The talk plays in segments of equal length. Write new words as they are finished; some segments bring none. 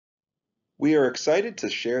We are excited to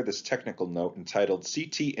share this technical note entitled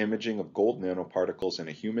CT Imaging of Gold Nanoparticles in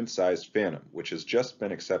a Human-Sized Phantom, which has just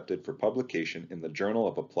been accepted for publication in the Journal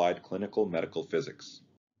of Applied Clinical Medical Physics.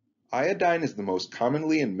 Iodine is the most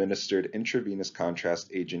commonly administered intravenous contrast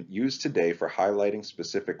agent used today for highlighting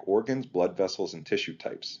specific organs, blood vessels, and tissue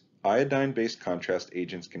types. Iodine-based contrast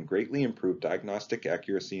agents can greatly improve diagnostic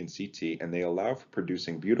accuracy in CT, and they allow for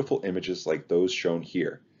producing beautiful images like those shown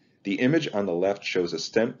here. The image on the left shows a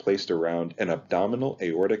stent placed around an abdominal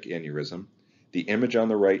aortic aneurysm. The image on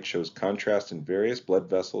the right shows contrast in various blood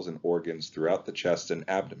vessels and organs throughout the chest and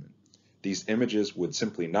abdomen. These images would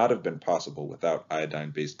simply not have been possible without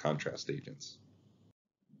iodine-based contrast agents.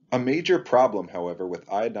 A major problem, however,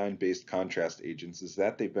 with iodine-based contrast agents is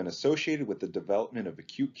that they've been associated with the development of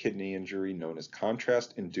acute kidney injury known as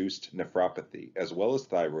contrast-induced nephropathy, as well as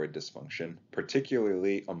thyroid dysfunction,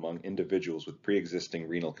 particularly among individuals with pre-existing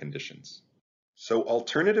renal conditions. So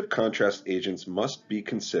alternative contrast agents must be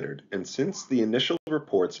considered, and since the initial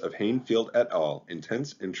reports of Hainfield et al.,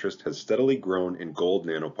 intense interest has steadily grown in gold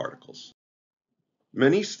nanoparticles.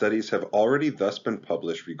 Many studies have already thus been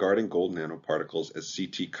published regarding gold nanoparticles as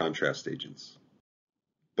CT contrast agents.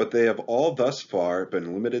 But they have all thus far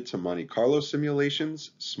been limited to Monte Carlo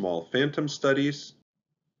simulations, small phantom studies,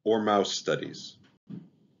 or mouse studies.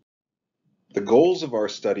 The goals of our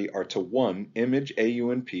study are to 1. Image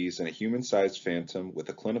AUNPs in a human-sized phantom with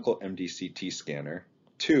a clinical MDCT scanner,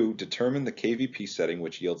 2. Determine the KVP setting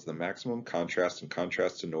which yields the maximum contrast and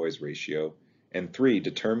contrast to noise ratio, and 3.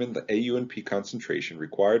 Determine the AUNP concentration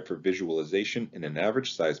required for visualization in an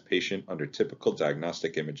average-sized patient under typical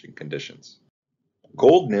diagnostic imaging conditions.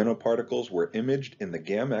 Gold nanoparticles were imaged in the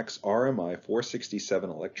GAMX RMI 467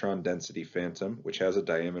 electron density phantom, which has a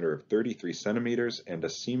diameter of 33 centimeters and a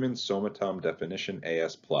Siemens Somatom definition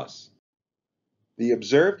AS+. The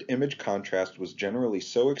observed image contrast was generally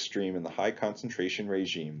so extreme in the high concentration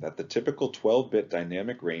regime that the typical 12-bit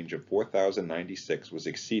dynamic range of 4096 was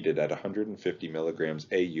exceeded at 150 milligrams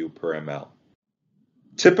AU per ml.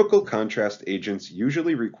 Typical contrast agents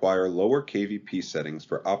usually require lower KVP settings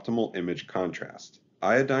for optimal image contrast.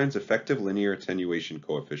 Iodine's effective linear attenuation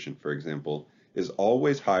coefficient, for example, is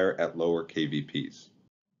always higher at lower KVPs.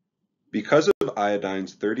 Because of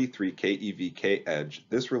iodine's 33 keVK edge,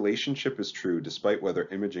 this relationship is true despite whether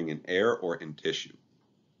imaging in air or in tissue.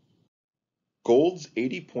 Gold's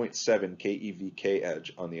 80.7 keVK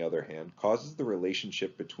edge, on the other hand, causes the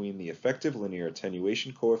relationship between the effective linear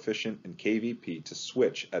attenuation coefficient and KVP to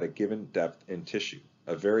switch at a given depth in tissue,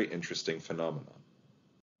 a very interesting phenomenon.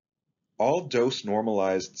 All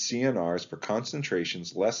dose-normalized CNRs for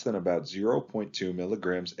concentrations less than about 0.2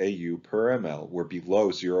 milligrams AU per ml were below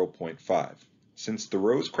 0.5. Since the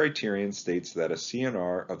Rose criterion states that a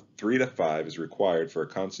CNR of 3 to 5 is required for a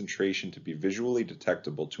concentration to be visually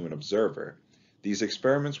detectable to an observer, these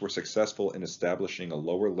experiments were successful in establishing a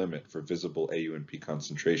lower limit for visible AUNP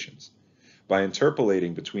concentrations. By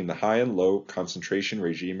interpolating between the high and low concentration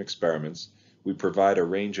regime experiments, we provide a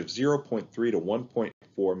range of 0.3 to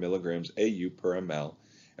 1.4 milligrams AU per ml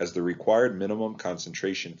as the required minimum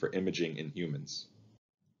concentration for imaging in humans.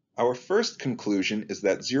 Our first conclusion is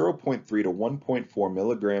that 0.3 to 1.4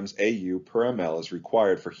 milligrams AU per ml is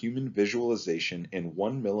required for human visualization in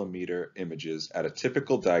 1 millimeter images at a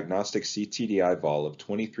typical diagnostic CTDI vol of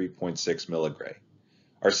 23.6 milligray.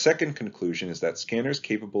 Our second conclusion is that scanners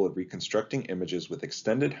capable of reconstructing images with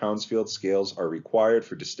extended Hounsfield scales are required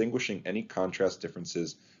for distinguishing any contrast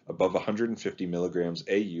differences above 150 milligrams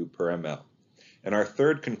AU per ml. And our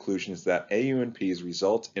third conclusion is that AUNPs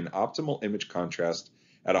result in optimal image contrast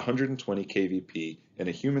at 120 kVp in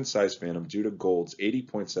a human-sized phantom due to Gold's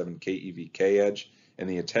 80.7 keVK edge and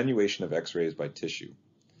the attenuation of X-rays by tissue.